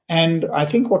And I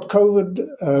think what COVID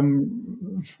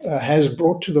has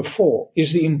brought to the fore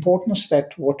is the importance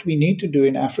that what we need to do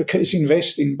in Africa is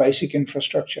invest in basic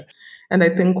infrastructure. And I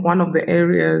think one of the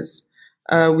areas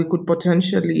we could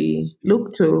potentially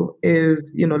look to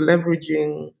is,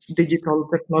 leveraging digital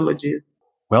technologies.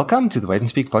 Welcome to the Wait and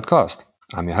Speak podcast.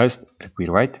 I'm your host,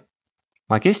 Requir White.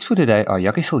 My guests for today are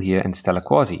Jackie Silhier and Stella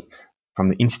Quasi from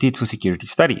the Institute for Security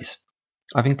Studies.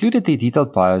 I've included their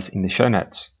detailed bios in the show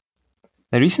notes.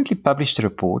 They recently published a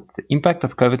report, The Impact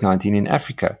of COVID-19 in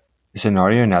Africa, a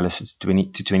scenario analysis to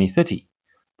 2030.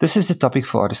 This is the topic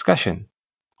for our discussion.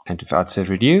 And without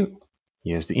further ado,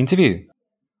 here's the interview.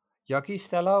 Jackie,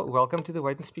 Stella, welcome to the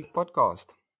Wait and Speak podcast.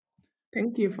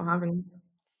 Thank you for having me.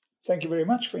 Thank you very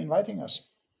much for inviting us.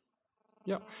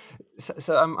 Yeah,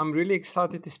 so I'm really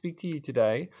excited to speak to you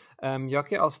today.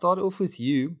 Jackie, I'll start off with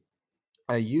you.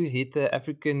 You head the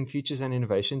African Futures and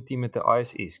Innovation team at the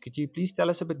ISS. Could you please tell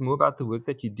us a bit more about the work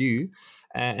that you do,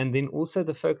 and then also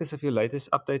the focus of your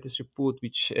latest updated report,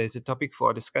 which is a topic for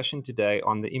our discussion today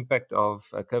on the impact of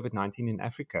COVID-19 in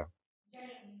Africa?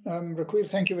 Requir,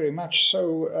 thank you very much.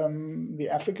 So the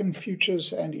African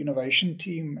Futures and Innovation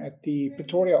team at the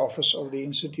Pretoria office of the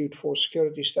Institute for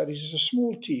Security Studies is a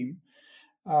small team.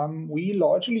 We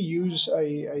largely use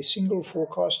a single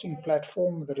forecasting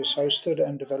platform that is hosted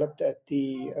and developed at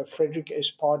the Frederick S.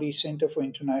 Pardee Center for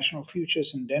International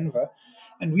Futures in Denver.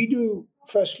 And we do,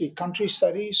 firstly, country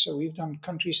studies. So we've done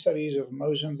country studies of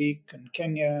Mozambique and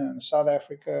Kenya and South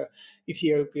Africa,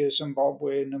 Ethiopia,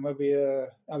 Zimbabwe, Namibia,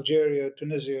 Algeria,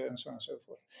 Tunisia, and so on and so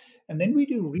forth. And then we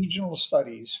do regional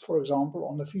studies, for example,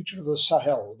 on the future of the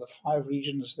Sahel, the 5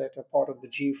 regions that are part of the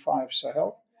G5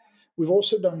 Sahel. We've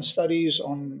also done studies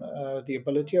on the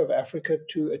ability of Africa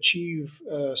to achieve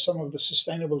some of the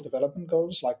sustainable development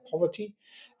goals like poverty.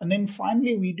 And then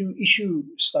finally, we do issue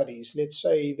studies, let's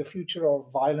say the future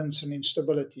of violence and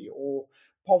instability or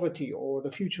poverty or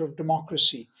the future of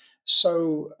democracy.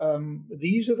 So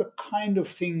these are the kind of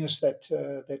things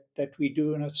that we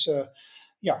do. And it's,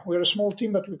 we're a small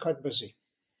team, but we're quite busy.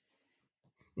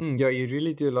 Yeah, you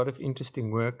really do a lot of interesting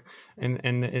work,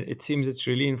 and it seems it's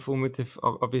really informative,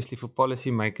 obviously, for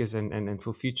policymakers and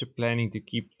for future planning to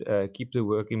keep the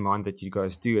work in mind that you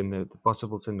guys do and the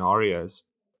possible scenarios.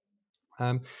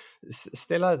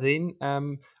 Stella, then,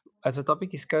 as a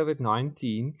topic is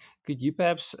COVID-19, could you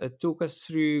perhaps talk us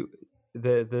through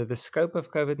the scope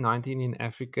of COVID-19 in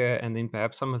Africa, and then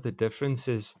perhaps some of the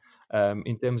differences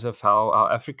in terms of how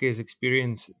Africa is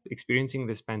experiencing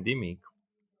this pandemic?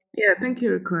 Yeah, thank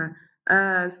you,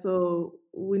 Rikwa. So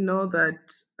we know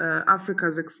that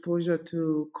Africa's exposure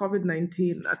to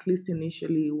COVID-19, at least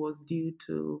initially, was due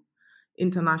to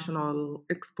international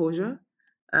exposure.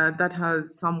 That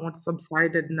has somewhat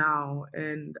subsided now,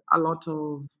 and a lot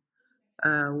of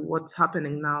what's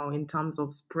happening now in terms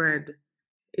of spread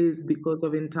is because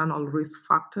of internal risk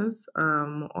factors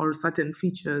or certain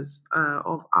features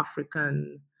of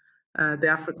the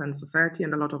African society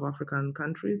and a lot of African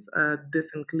countries. This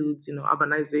includes,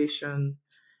 urbanization,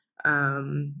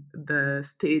 the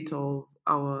state of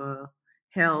our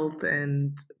health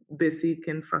and basic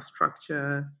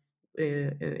infrastructure.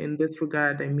 In this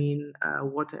regard, I mean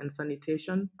water and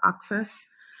sanitation access.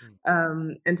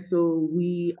 And so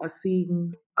we are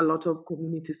seeing a lot of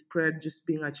community spread just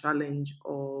being a challenge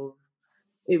of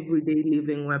everyday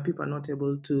living where people are not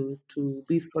able to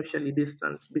be socially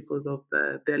distant because of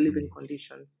their living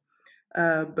conditions.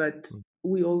 But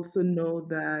we also know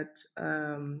that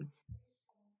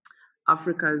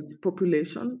Africa's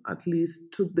population, at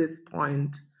least to this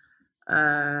point,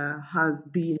 has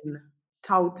been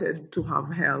touted to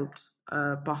have helped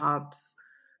perhaps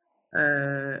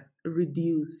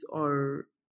reduce or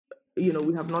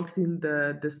we have not seen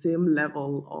the same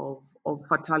level of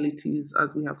fatalities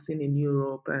as we have seen in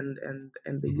Europe and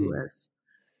the US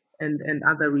and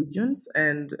other regions.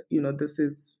 And, this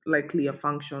is likely a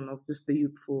function of just the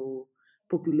youthful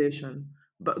population.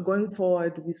 But going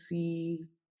forward, we see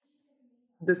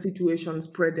the situation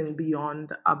spreading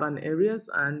beyond urban areas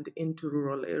and into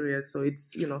rural areas. So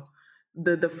it's,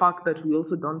 the fact that we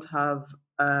also don't have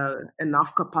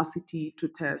enough capacity to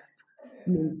test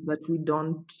means that we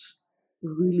don't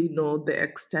really know the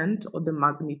extent or the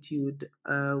magnitude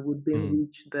within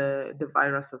which the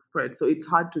virus has spread. So it's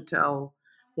hard to tell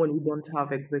when we don't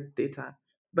have exact data.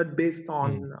 But based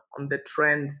on the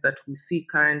trends that we see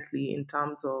currently in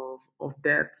terms of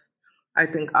deaths, I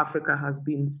think Africa has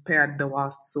been spared the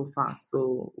worst so far.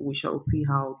 So we shall see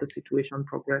how the situation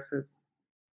progresses.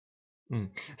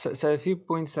 So a few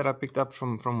points that I picked up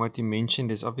from what you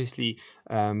mentioned is obviously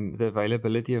the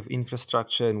availability of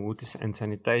infrastructure and water and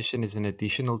sanitation is an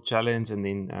additional challenge, and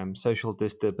then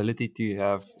the ability to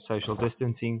have social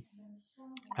distancing.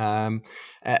 And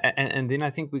then I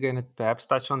think we're going to perhaps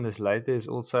touch on this later. Is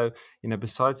also,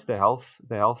 besides the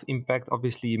health impact.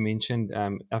 Obviously, you mentioned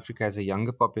Africa has a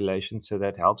younger population, so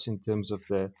that helps in terms of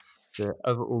the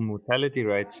overall mortality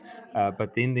rates.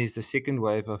 But then there's the second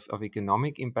wave of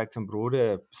economic impacts and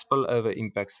broader spillover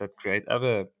impacts that create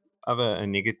other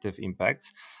negative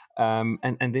impacts. And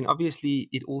then obviously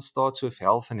it all starts with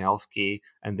health and healthcare,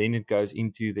 and then it goes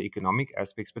into the economic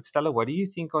aspects. But Stella, what do you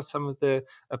think are some of the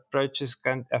approaches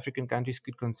African countries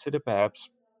could consider, perhaps,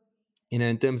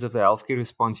 in terms of the healthcare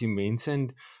response? You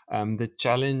mentioned the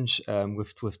challenge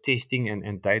with testing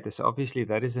and data. So obviously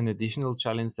that is an additional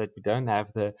challenge, that we don't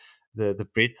have the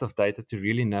breadth of data to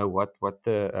really know what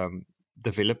the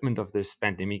development of this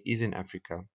pandemic is in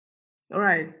Africa. All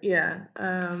right. Yeah.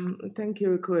 Thank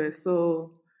you, Rikwe.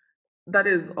 So that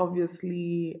is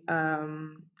obviously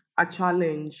a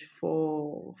challenge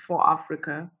for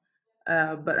Africa,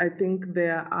 but I think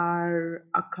there are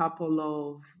a couple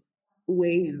of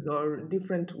ways or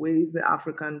different ways the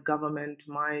African government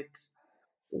might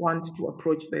want to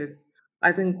approach this.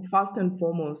 I think first and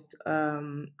foremost,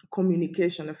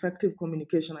 communication, effective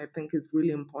communication, I think is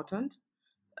really important,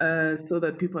 so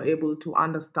that people are able to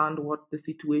understand what the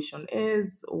situation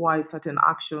is, why certain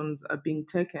actions are being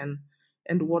taken,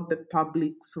 and what the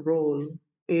public's role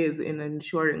is in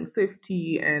ensuring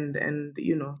safety and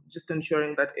just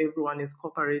ensuring that everyone is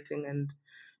cooperating and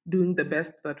doing the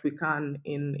best that we can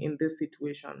in this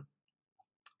situation.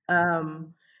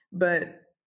 Um, but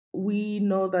we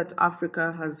know that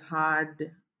Africa has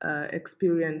had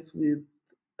experience with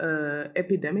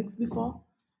epidemics before,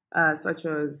 such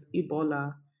as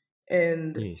Ebola,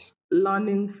 and Yes.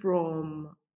 learning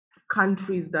from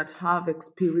countries that have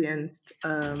experienced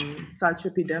such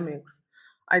epidemics,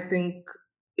 I think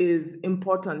is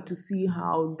important to see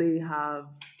how they have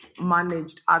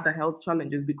managed other health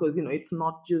challenges, because it's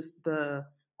not just the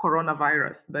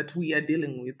coronavirus that we are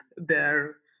dealing with. There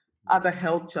are other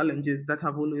health challenges that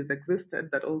have always existed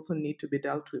that also need to be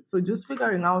dealt with. So just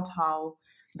figuring out how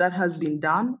that has been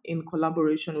done in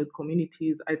collaboration with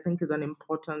communities, I think, is an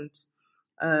important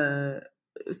uh,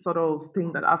 sort of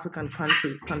thing that African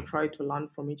countries can try to learn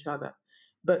from each other.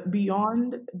 But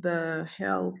beyond the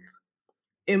health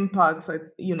impacts,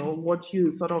 what you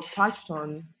sort of touched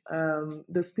on,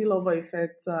 the spillover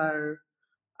effects are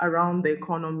around the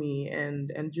economy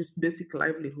and just basic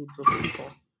livelihoods of people.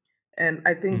 And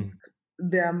I think Mm.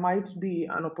 there might be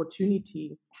an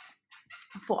opportunity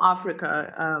for Africa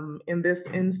in this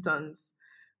instance.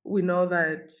 We know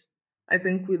that I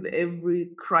think with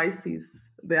every crisis,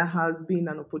 there has been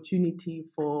an opportunity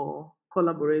for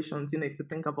collaborations. If you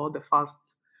think about the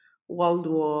First World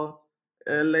War,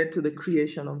 led to the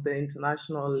creation of the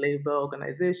International Labour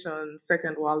Organization,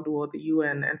 Second World War, the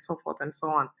UN, and so forth and so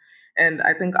on. And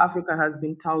I think Africa has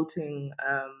been touting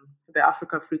the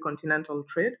Africa Free Continental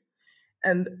Trade,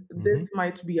 and this Mm-hmm.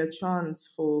 might be a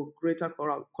chance for greater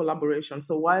collaboration.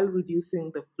 So while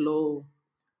reducing the flow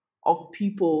of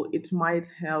people, it might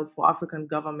help for African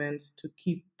governments to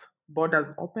keep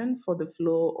borders open for the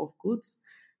flow of goods,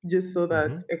 just so that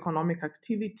Mm-hmm. economic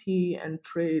activity and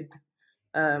trade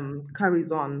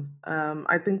carries on.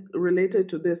 I think related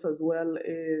to this as well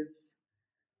is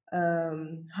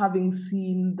having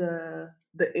seen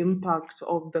the impact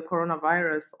of the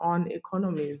coronavirus on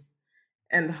economies,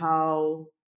 and how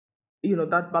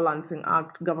that balancing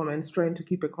act, governments trying to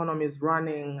keep economies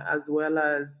running as well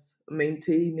as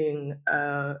maintaining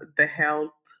the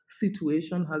health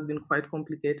situation, has been quite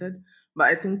complicated. But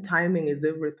I think timing is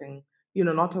everything.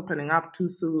 Not opening up too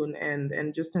soon,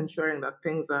 and just ensuring that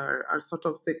things are sort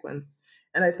of sequenced.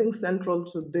 And I think central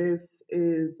to this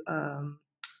is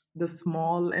the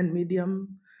small and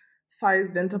medium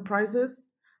sized enterprises.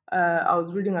 I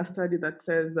was reading a study that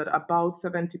says that about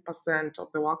 70%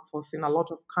 of the workforce in a lot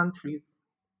of countries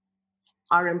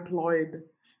are employed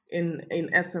in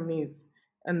SMEs.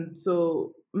 And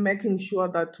so making sure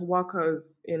that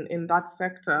workers in that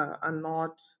sector are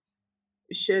not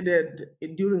shaded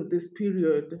during this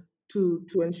period to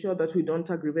ensure that we don't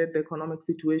aggravate the economic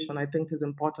situation, I think is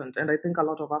important. And I think a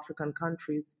lot of African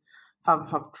countries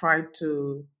have tried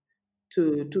to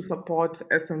support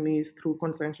SMEs through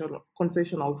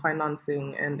concessional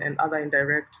financing and other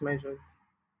indirect measures.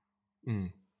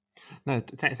 Mm. No,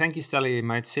 thank you, Stella. You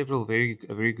made several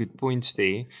very good points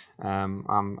there.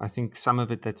 I think some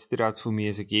of it that stood out for me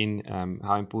is again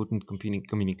how important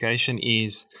communication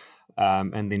is,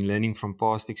 and then learning from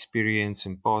past experience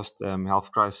and past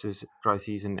health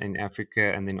crises in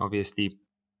Africa, and then obviously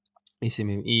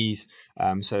SMMEs.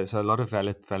 So a lot of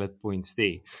valid points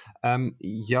there.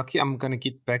 Yaki, I'm going to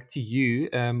get back to you.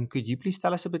 Could you please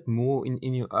tell us a bit more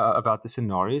in your, about the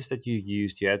scenarios that you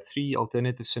used? You had 3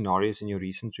 alternative scenarios in your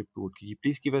recent report. Could you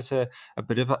please give us a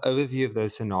bit of an overview of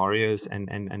those scenarios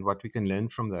and what we can learn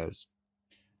from those?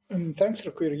 Thanks,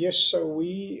 Raquir. Yes, so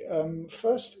we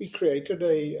first we created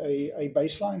a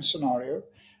baseline scenario,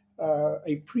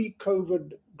 a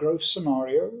pre-COVID growth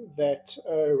scenario that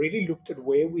really looked at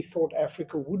where we thought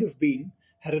Africa would have been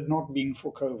had it not been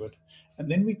for COVID. And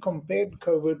then we compared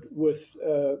COVID with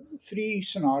 3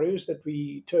 scenarios that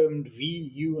we termed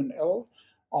V, U, and L,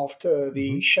 after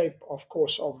the shape, of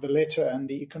course, of the letter and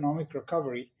the economic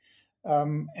recovery.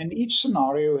 And each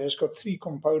scenario has got 3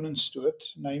 components to it,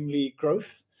 namely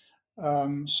growth.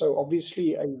 So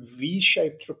obviously, a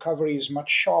V-shaped recovery is much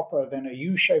sharper than a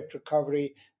U-shaped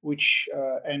recovery, which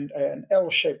and an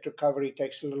L-shaped recovery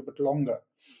takes a little bit longer.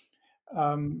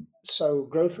 So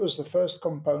growth was the first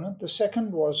component. The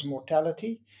second was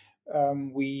mortality.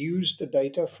 We used the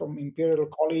data from Imperial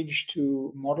College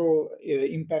to model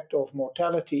the impact of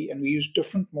mortality, and we used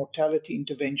different mortality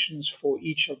interventions for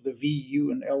each of the V,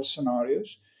 U, and L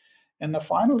scenarios. And the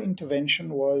final intervention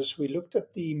was we looked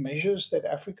at the measures that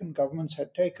African governments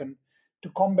had taken to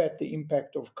combat the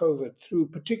impact of COVID through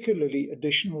particularly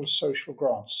additional social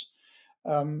grants.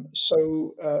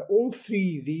 So all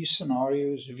 3 these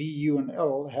scenarios, V, U, and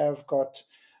L, have got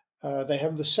they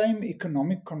have the same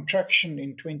economic contraction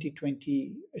in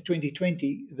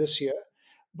 2020 this year,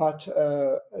 but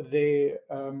they're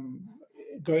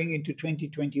going into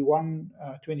 2021,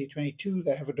 2022,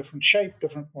 they have a different shape,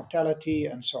 different mortality,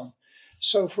 and so on.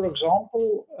 So, for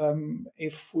example,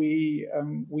 if we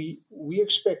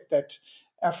expect that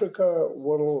Africa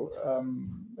will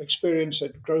experience a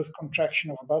growth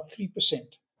contraction of about 3%.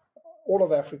 All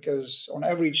of Africa's, on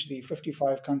average, the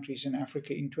 55 countries in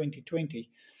Africa in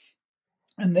 2020.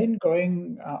 And then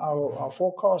our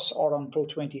forecasts are until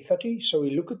 2030. So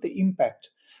we look at the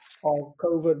impact of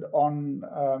COVID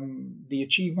on the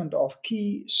achievement of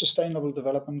key sustainable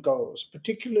development goals,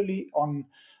 particularly on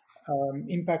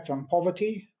impact on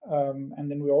poverty. And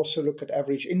then we also look at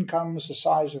average incomes, the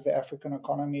size of the African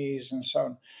economies, and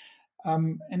so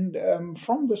on.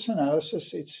 From this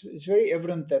analysis, it's very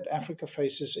evident that Africa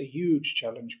faces a huge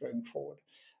challenge going forward.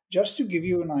 Just to give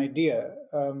you an idea,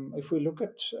 if we look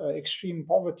at extreme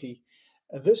poverty,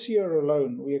 this year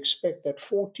alone, we expect that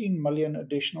 14 million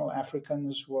additional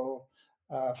Africans will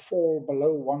fall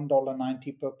below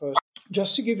 $1.90 per person.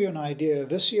 Just to give you an idea,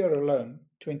 this year alone,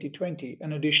 2020,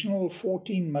 an additional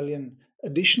 14 million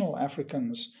additional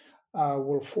Africans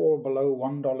will fall below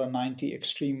 $1.90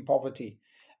 extreme poverty.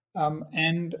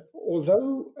 And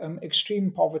although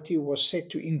extreme poverty was set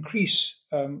to increase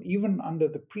even under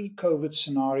the pre-COVID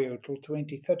scenario till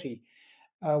 2030,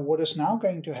 what is now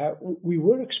going to happen, we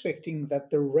were expecting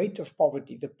that the rate of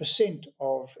poverty, the percent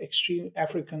of extreme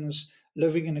Africans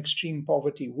living in extreme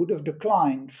poverty, would have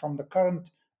declined from the current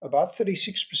about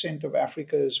 36% of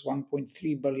Africa's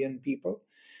 1.3 billion people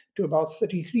to about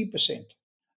 33%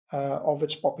 of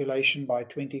its population by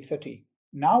 2030.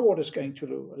 Now, what is going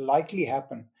to likely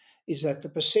happen is that the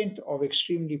percent of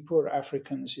extremely poor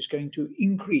Africans is going to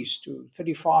increase to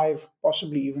 35,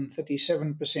 possibly even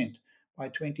 37% by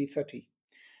 2030.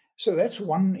 So that's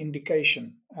one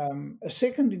indication. A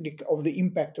second of the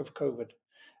impact of COVID.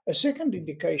 A second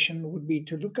indication would be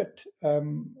to look at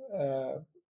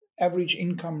average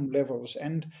income levels.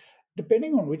 And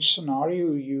depending on which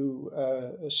scenario you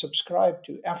subscribe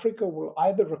to, Africa will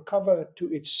either recover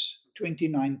to its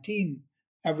 2019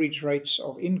 average rates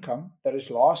of income, that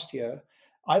is last year,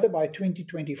 either by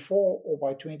 2024 or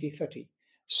by 2030.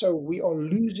 So we are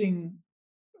losing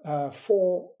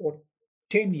 4 or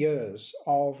 10 years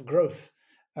of growth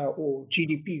or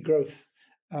GDP growth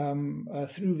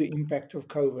through the impact of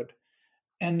COVID.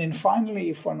 And then finally,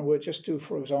 if one were just to,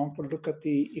 for example, look at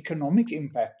the economic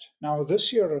impact. Now,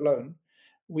 this year alone,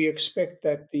 we expect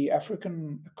that the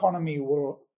African economy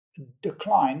will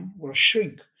decline, will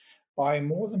shrink by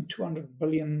more than 200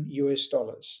 billion US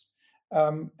dollars.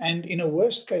 And in a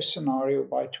worst case scenario,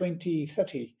 by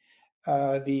 2030,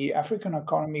 the African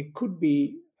economy could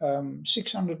be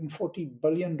 $640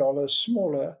 billion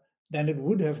smaller than it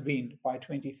would have been by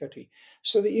 2030.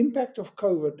 So the impact of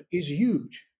COVID is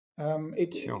huge.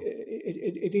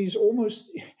 It is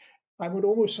almost, I would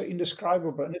almost say,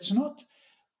 indescribable. And it's not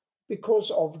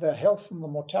because of the health and the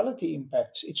mortality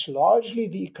impacts, it's largely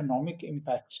the economic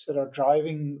impacts that are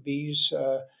driving the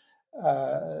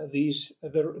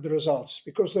results,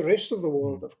 because the rest of the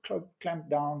world have clamped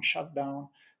down, shut down.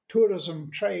 Tourism,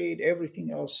 trade,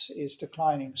 everything else is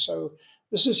declining. So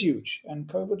this is huge, and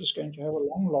COVID is going to have a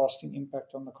long-lasting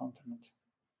impact on the continent.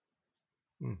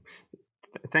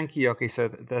 Thank you, Yoki. So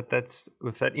that's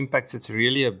with that impacts, it's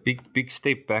really a big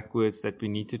step backwards that we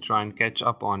need to try and catch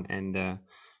up on and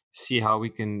see how we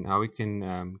can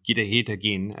get ahead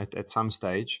again at some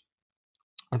stage.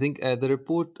 I think the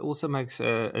report also makes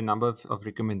a number of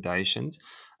recommendations.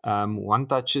 One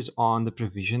touches on the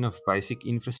provision of basic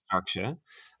infrastructure.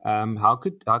 How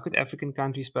could African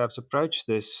countries perhaps approach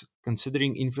this,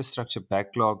 considering infrastructure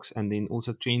backlogs and then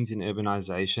also trends in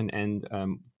urbanization and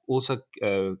also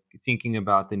thinking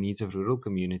about the needs of rural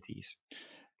communities?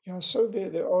 Yeah, so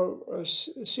there are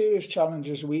serious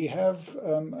challenges. We have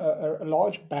a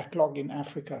large backlog in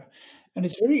Africa, and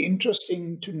it's very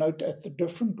interesting to note at the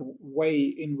different way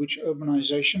in which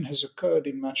urbanization has occurred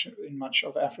in much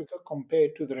of Africa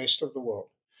compared to the rest of the world.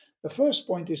 The first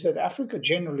point is that Africa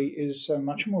generally is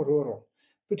much more rural,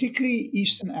 particularly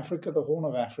Eastern Africa, the Horn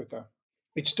of Africa.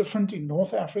 It's different in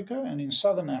North Africa and in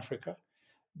Southern Africa.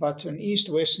 But in East,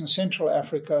 West, and Central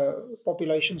Africa,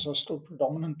 populations are still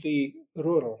predominantly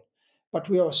rural. But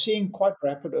we are seeing quite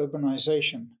rapid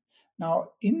urbanization. Now,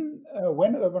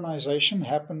 when urbanization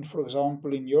happened, for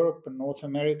example, in Europe and North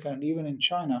America and even in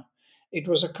China, it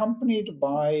was accompanied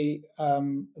by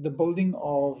the building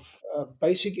of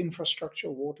basic infrastructure,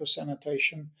 water,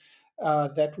 sanitation,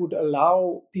 that would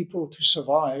allow people to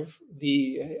survive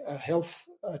the health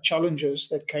challenges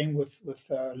that came with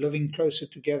living closer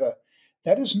together.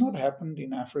 That has not happened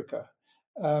in Africa.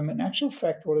 In actual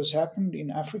fact, what has happened in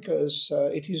Africa is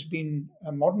it has been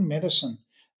modern medicine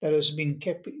that has been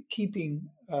keeping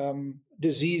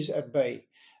disease at bay.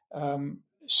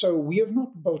 So we have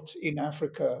not built in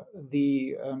Africa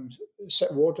the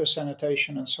water,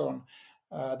 sanitation, and so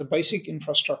on, the basic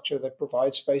infrastructure that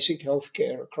provides basic health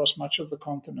care across much of the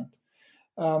continent.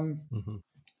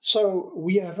 So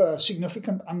we have a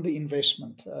significant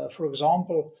underinvestment. For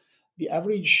example, the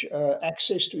average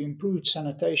access to improved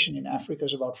sanitation in Africa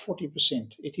is about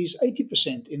 40%. It is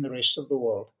 80% in the rest of the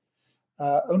world.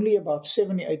 Only about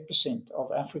 78%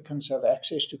 of Africans have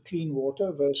access to clean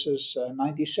water versus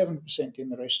 97% in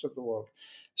the rest of the world.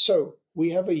 So we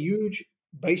have a huge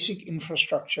basic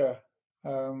infrastructure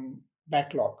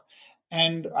backlog.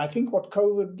 And I think what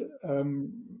COVID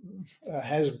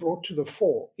has brought to the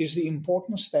fore is the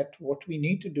importance that what we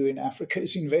need to do in Africa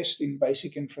is invest in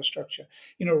basic infrastructure.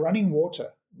 Running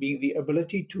water, being the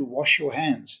ability to wash your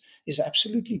hands, is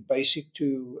absolutely basic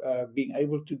to being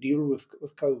able to deal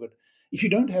with COVID. If you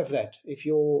don't have that, if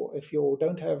you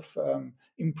don't have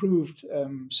improved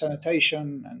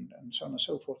sanitation and so on and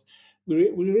so forth,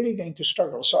 we're really going to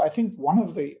struggle. So I think one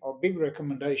of our big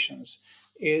recommendations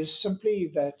is simply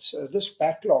that this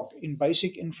backlog in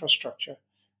basic infrastructure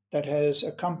that has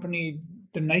accompanied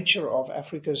the nature of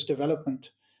Africa's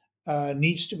development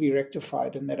needs to be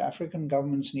rectified, and that African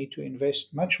governments need to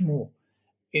invest much more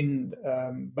in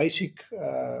basic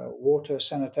water,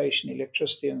 sanitation,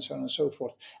 electricity, and so on and so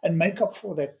forth, and make up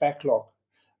for that backlog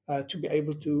to be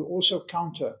able to also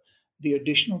counter the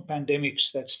additional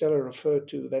pandemics that Stella referred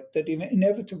to that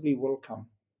inevitably will come.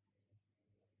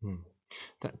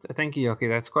 Thank you, Yoki.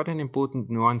 That's quite an important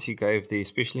nuance you gave there,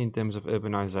 especially in terms of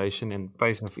urbanization and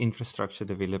pace of infrastructure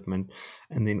development.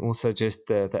 And then also just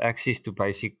the access to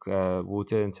basic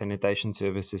water and sanitation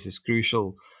services is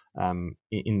crucial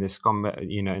in this combat,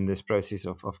 in this process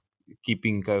of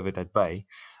keeping COVID at bay.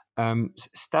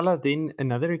 Stella, then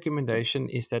another recommendation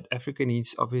is that Africa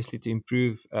needs obviously to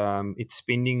improve its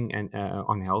spending and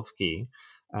on healthcare.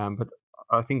 But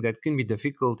I think that can be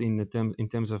difficult in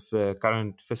terms of the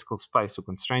current fiscal space or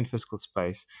constrained fiscal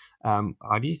space.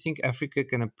 How do you think Africa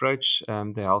can approach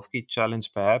the healthcare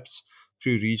challenge, perhaps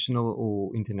through regional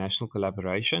or international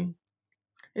collaboration?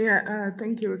 Yeah,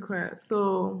 thank you, Requia.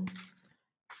 So,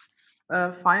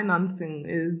 financing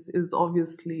is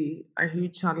obviously a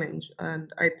huge challenge, and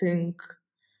I think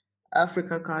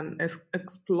Africa can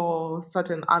explore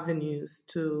certain avenues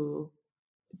to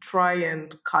try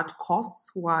and cut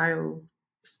costs while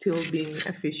still being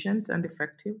efficient and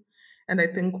effective. And I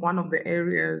think one of the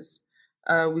areas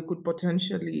we could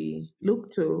potentially look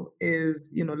to is,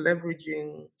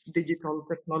 leveraging digital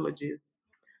technologies.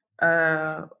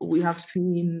 We have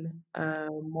seen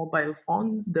mobile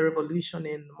phones, the revolution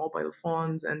in mobile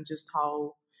phones, and just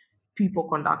how people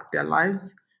conduct their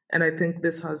lives. And I think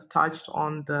this has touched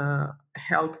on the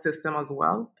health system as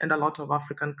well. And a lot of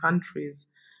African countries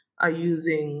are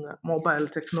using mobile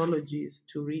technologies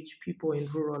to reach people in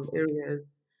rural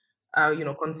areas,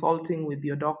 consulting with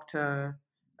your doctor,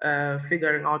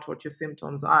 figuring out what your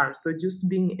symptoms are. So just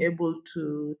being able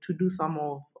to do some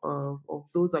of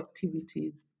those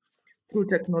activities through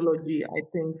technology, I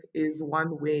think, is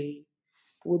one way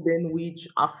within which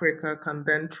Africa can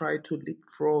then try to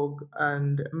leapfrog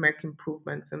and make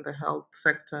improvements in the health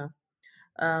sector.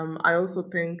 I also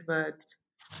think that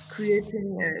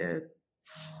creating a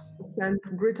sense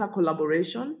greater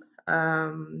collaboration,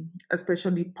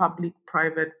 especially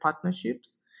public-private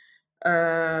partnerships.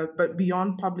 But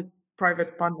beyond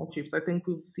public-private partnerships, I think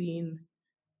we've seen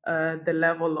the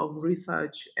level of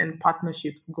research and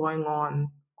partnerships going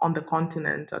on the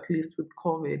continent, at least with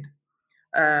COVID.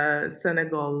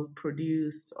 Senegal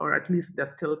produced, or at least they're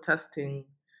still testing,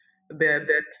 their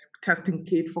testing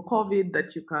kit for COVID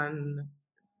that you can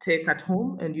take at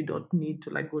home and you don't need to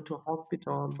like go to a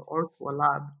hospital or to a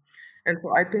lab. And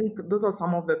so I think those are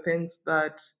some of the things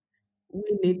that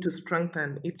we need to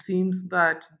strengthen. It seems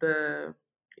that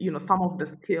some of the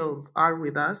skills are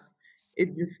with us.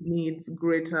 It just needs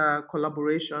greater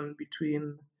collaboration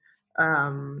between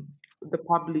the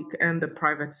public and the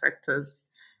private sectors.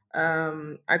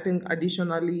 I think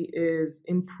additionally is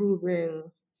improving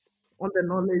on the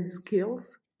knowledge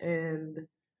skills and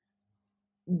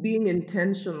being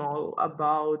intentional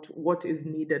about what is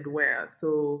needed where.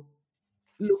 So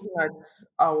looking at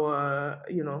our,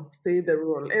 say the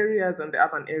rural areas and the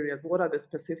urban areas, what are the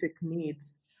specific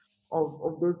needs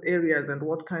of those areas and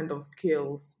what kind of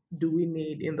skills do we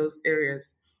need in those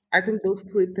areas? I think those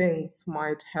three things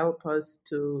might help us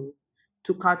to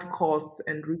cut costs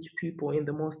and reach people in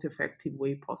the most effective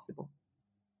way possible.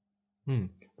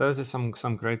 Those are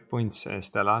some great points,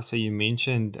 Stella. So you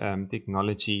mentioned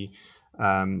technology,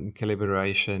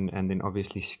 collaboration, and then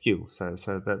obviously skills.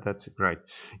 So that's great.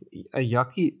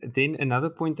 Yaki, then another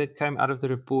point that came out of the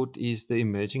report is the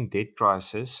emerging debt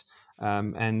crisis,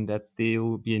 and that there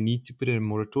will be a need to put a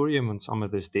moratorium on some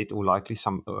of this debt, or likely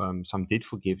some debt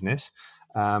forgiveness.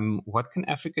 What can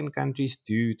African countries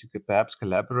do to perhaps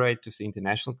collaborate with the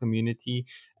international community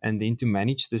and then to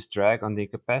manage this drag on their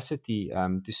capacity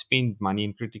to spend money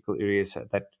in critical areas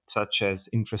such as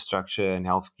infrastructure and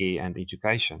healthcare and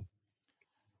education?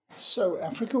 So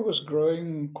Africa was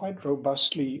growing quite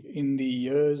robustly in the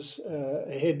years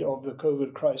ahead of the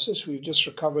COVID crisis. We've just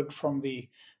recovered from the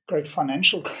great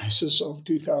financial crisis of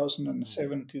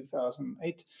 2007,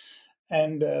 2008.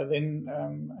 And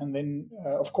then,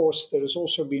 of course, there has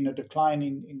also been a decline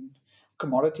in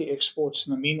commodity exports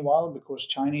in the meanwhile because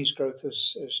Chinese growth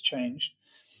has changed.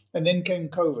 And then came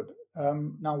COVID.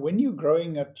 Now, when you're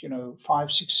growing at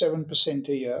 5, 6, 7%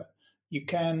 a year, you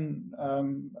can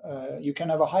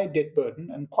have a high debt burden,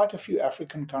 and quite a few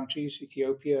African countries,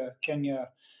 Ethiopia, Kenya,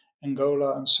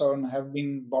 Angola, and so on, have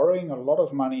been borrowing a lot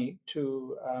of money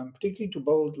to, particularly to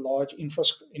build large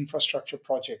infrastructure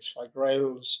projects like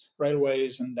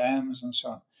railways, and dams, and so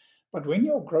on. But when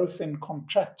your growth then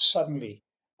contracts suddenly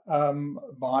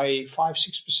by 5,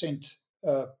 6%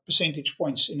 percentage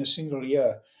points in a single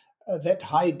year, that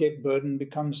high debt burden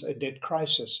becomes a debt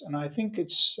crisis. And I think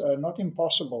it's not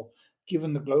impossible,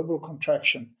 given the global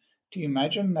contraction, to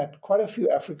imagine that quite a few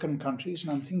African countries,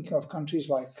 and I'm thinking of countries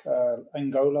like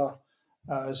Angola,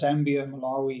 Zambia,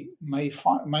 Malawi, may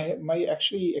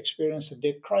actually experience a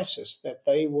debt crisis, that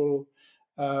they will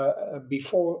be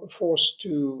forced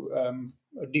to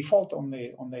default on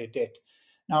their debt.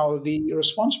 Now, the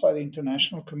response by the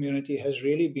international community has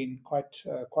really been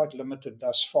quite limited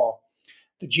thus far.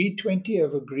 The G20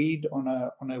 have agreed on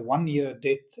a 1-year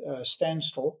debt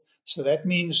standstill. So that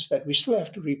means that we still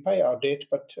have to repay our debt,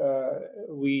 but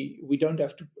we don't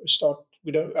have to start.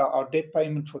 Our debt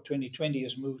payment for 2020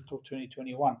 is moved till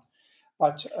 2021.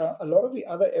 But a lot of the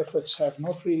other efforts have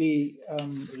not really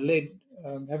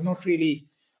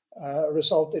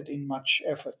resulted in much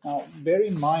effort. Now, bear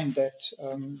in mind that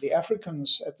the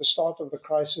Africans at the start of the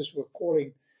crisis were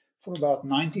calling for about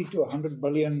 90 to 100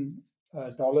 billion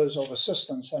dollars of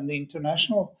assistance, and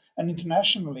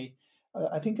internationally,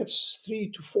 I think it's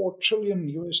 3 to 4 trillion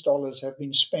US dollars have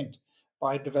been spent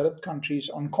by developed countries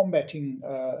on combating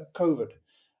COVID.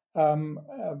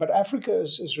 But Africa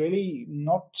is really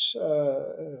not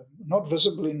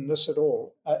visible in this at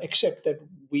all, except that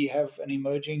we have an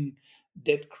emerging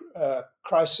debt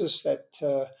crisis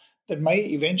that may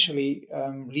eventually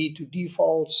lead to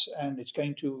defaults, and it's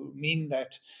going to mean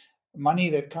that money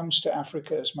that comes to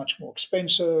Africa is much more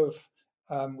expensive.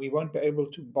 We won't be able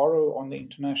to borrow on the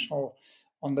international,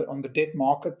 on the debt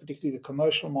market, particularly the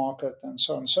commercial market, and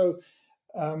so on. So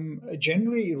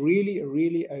generally,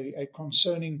 really a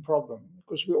concerning problem,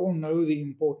 because we all know the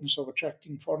importance of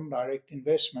attracting foreign direct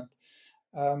investment.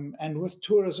 And with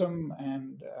tourism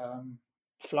and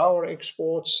flower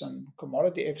exports and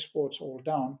commodity exports all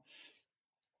down,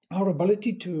 our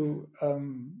ability to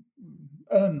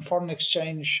earn foreign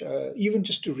exchange, even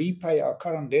just to repay our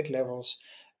current debt levels,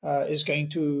 is going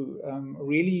to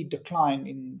really decline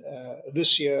in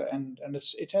this year, and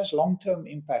it has long-term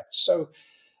impact. So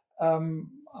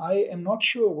I am not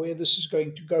sure where this is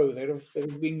going to go. There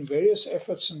have been various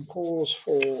efforts and calls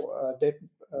for debt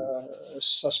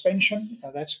suspension.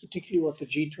 That's particularly what the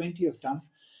G20 have done.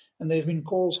 And there have been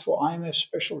calls for IMF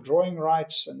special drawing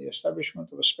rights and the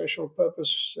establishment of a special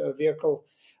purpose vehicle.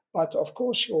 But of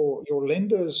course, your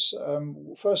lenders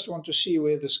first want to see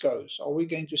where this goes. Are we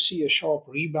going to see a sharp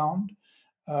rebound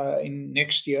in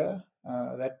next year?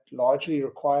 That largely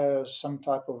requires some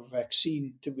type of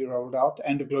vaccine to be rolled out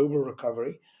and a global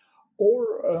recovery.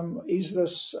 Or is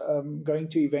this going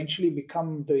to eventually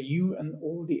become the U and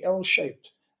or the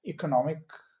L-shaped economic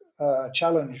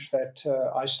challenge that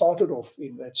I started off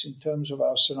in? That's in terms of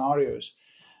our scenarios.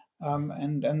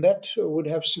 And that would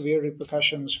have severe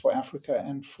repercussions for Africa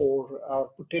and for our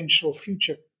potential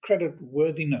future credit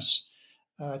worthiness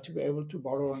to be able to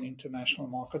borrow on international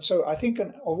markets. So I think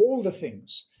of all the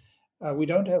things, we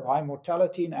don't have high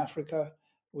mortality in Africa.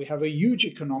 We have a huge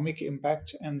economic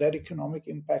impact, and that economic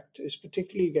impact is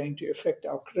particularly going to affect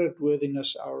our credit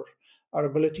worthiness, our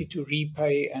ability to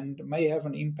repay, and may have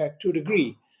an impact to a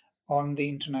degree on the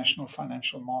international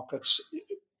financial markets,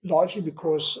 largely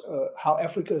because how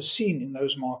Africa is seen in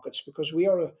those markets, because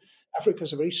Africa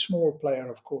is a very small player,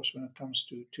 of course, when it comes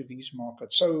to these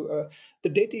markets. So the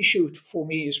debt issue for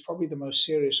me is probably the most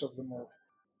serious of them all.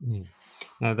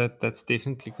 Now that's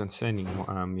definitely concerning,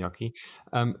 Yaki.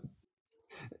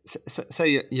 So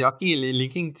Yaki,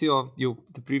 linking to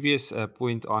the previous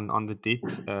point on the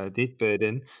debt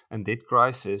burden and debt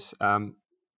crisis,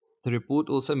 the report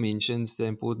also mentions the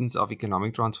importance of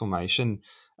economic transformation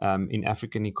in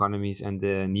African economies and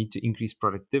the need to increase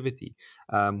productivity.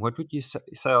 What would you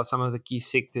say are some of the key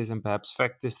sectors and perhaps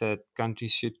factors that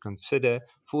countries should consider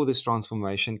for this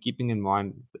transformation, keeping in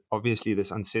mind, obviously,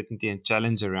 this uncertainty and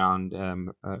challenge around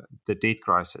the debt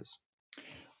crisis?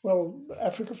 Well,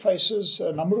 Africa faces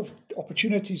a number of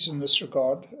opportunities in this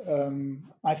regard.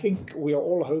 I think we are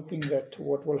all hoping that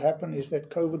what will happen is that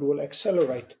COVID will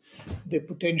accelerate the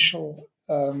potential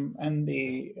and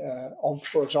of,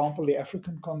 for example, the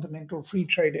African Continental Free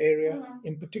Trade Area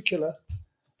in particular,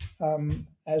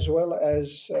 as well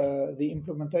as the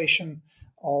implementation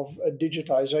of a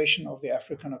digitization of the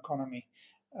African economy.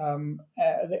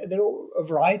 There are a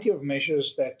variety of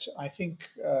measures that I think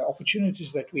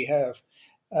opportunities that we have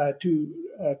to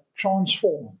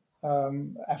transform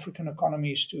African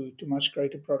economies to much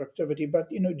greater productivity. But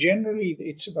generally,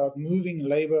 it's about moving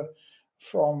labor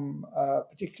from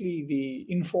particularly the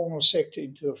informal sector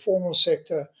into the formal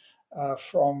sector,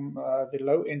 from the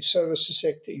low-end services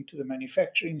sector into the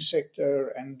manufacturing sector,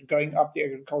 and going up the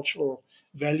agricultural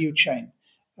value chain.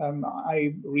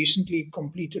 I recently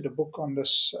completed a book on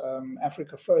this,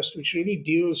 Africa First, which really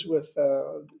deals with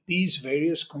these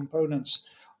various components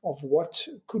of what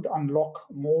could unlock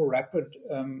more rapid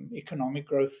economic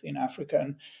growth in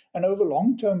Africa. And over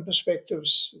long-term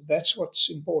perspectives, that's what's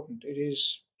important. It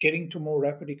is getting to more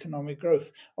rapid economic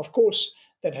growth. Of course,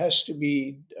 that has to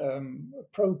be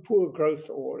pro-poor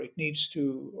growth, or it needs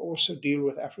to also deal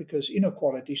with Africa's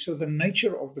inequality. So the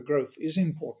nature of the growth is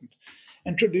important.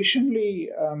 And traditionally,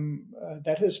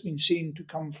 that has been seen to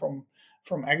come from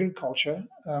agriculture,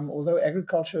 although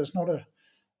agriculture is not a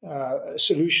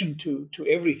solution to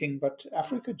everything, but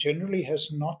Africa generally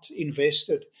has not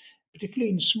invested,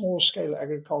 particularly in small-scale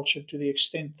agriculture, to the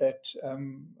extent that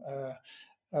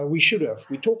we should have.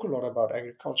 We talk a lot about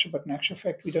agriculture, but in actual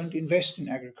fact, we don't invest in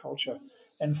agriculture.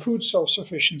 And food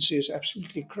self-sufficiency is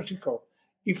absolutely critical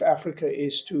if Africa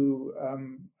is to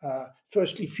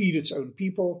firstly feed its own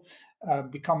people,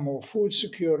 become more food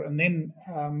secure, and then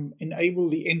enable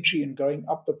the entry and going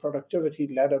up the productivity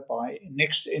ladder by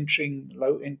next entering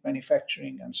low-end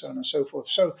manufacturing and so on and so forth.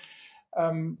 So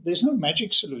there's no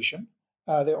magic solution.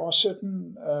 There are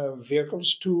certain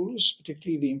vehicles, tools,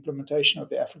 particularly the implementation of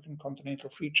the African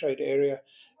Continental Free Trade Area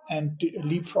and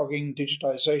leapfrogging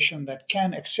digitization, that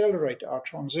can accelerate our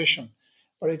transition.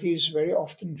 But it is very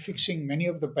often fixing many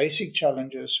of the basic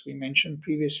challenges we mentioned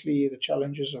previously, the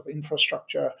challenges of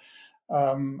infrastructure,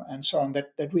 and so on,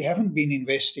 that we haven't been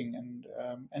investing in.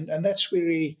 And that's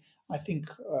really, I think,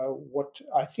 what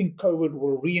I think COVID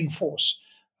will reinforce,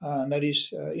 and that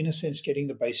is, in a sense, getting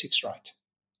the basics right.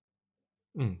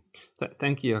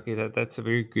 Thank you, Yaki. That's a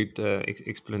very good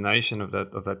explanation of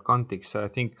that context. So I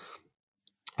think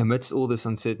amidst all this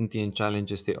uncertainty and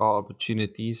challenges, there are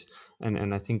opportunities,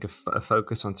 and I think a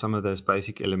focus on some of those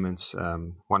basic elements,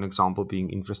 one example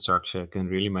being infrastructure, can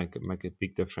really make a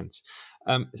big difference.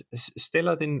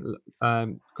 Stella, then,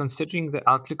 considering the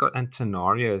outlook and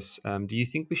scenarios, do you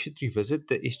think we should revisit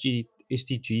the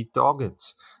SDG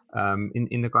targets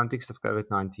in the context of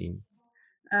COVID-19?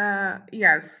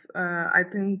 Yes, I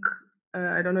think,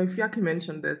 I don't know if Yaki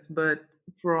mentioned this, but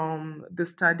from the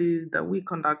studies that we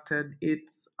conducted,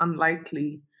 it's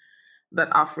unlikely that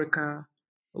Africa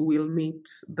will meet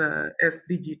the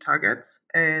SDG targets.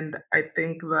 And I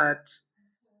think that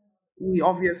we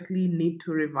obviously need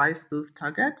to revise those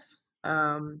targets.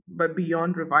 But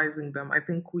beyond revising them, I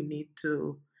think we need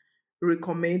to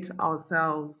recommit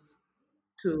ourselves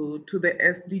to the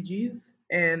SDGs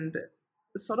and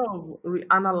sort of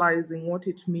reanalyzing what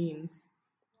it means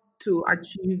to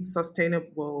achieve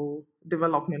sustainable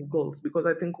development goals. Because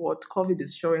I think what COVID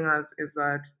is showing us is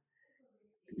that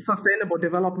sustainable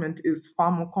development is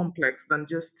far more complex than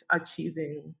just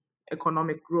achieving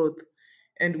economic growth.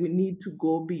 And we need to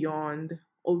go beyond,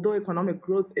 although economic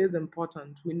growth is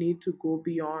important, we need to go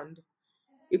beyond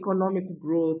economic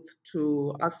growth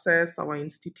to assess our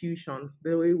institutions,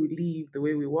 the way we live, the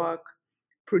way we work,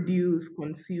 produce,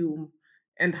 consume,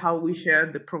 and how we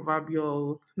share the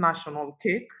proverbial national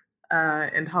cake,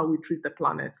 and how we treat the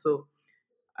planet. So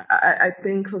I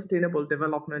think sustainable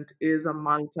development is a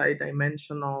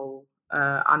multi-dimensional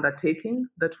undertaking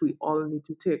that we all need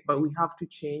to take, but we have to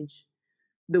change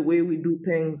the way we do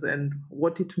things and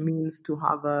what it means to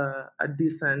have a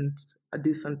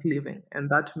decent living, and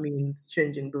that means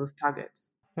changing those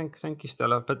targets. Thank you,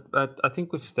 Stella. But I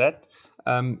think with that,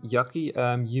 Yaki,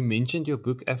 you mentioned your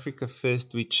book Africa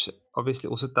First, which obviously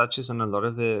also touches on a lot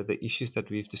of the issues that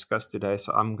we've discussed today.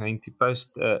 So I'm going to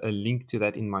post a link to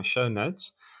that in my show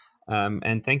notes.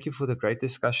 And thank you for the great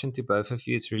discussion to both of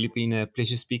you. It's really been a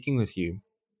pleasure speaking with you.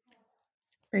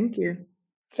 Thank you.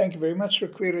 Thank you very much,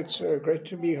 Raquir. It's great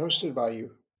to be hosted by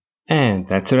you. And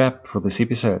that's a wrap for this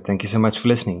episode. Thank you so much for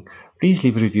listening. Please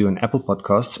leave a review on Apple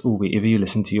Podcasts or wherever you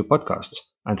listen to your podcasts.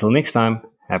 Until next time,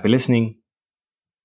 happy listening.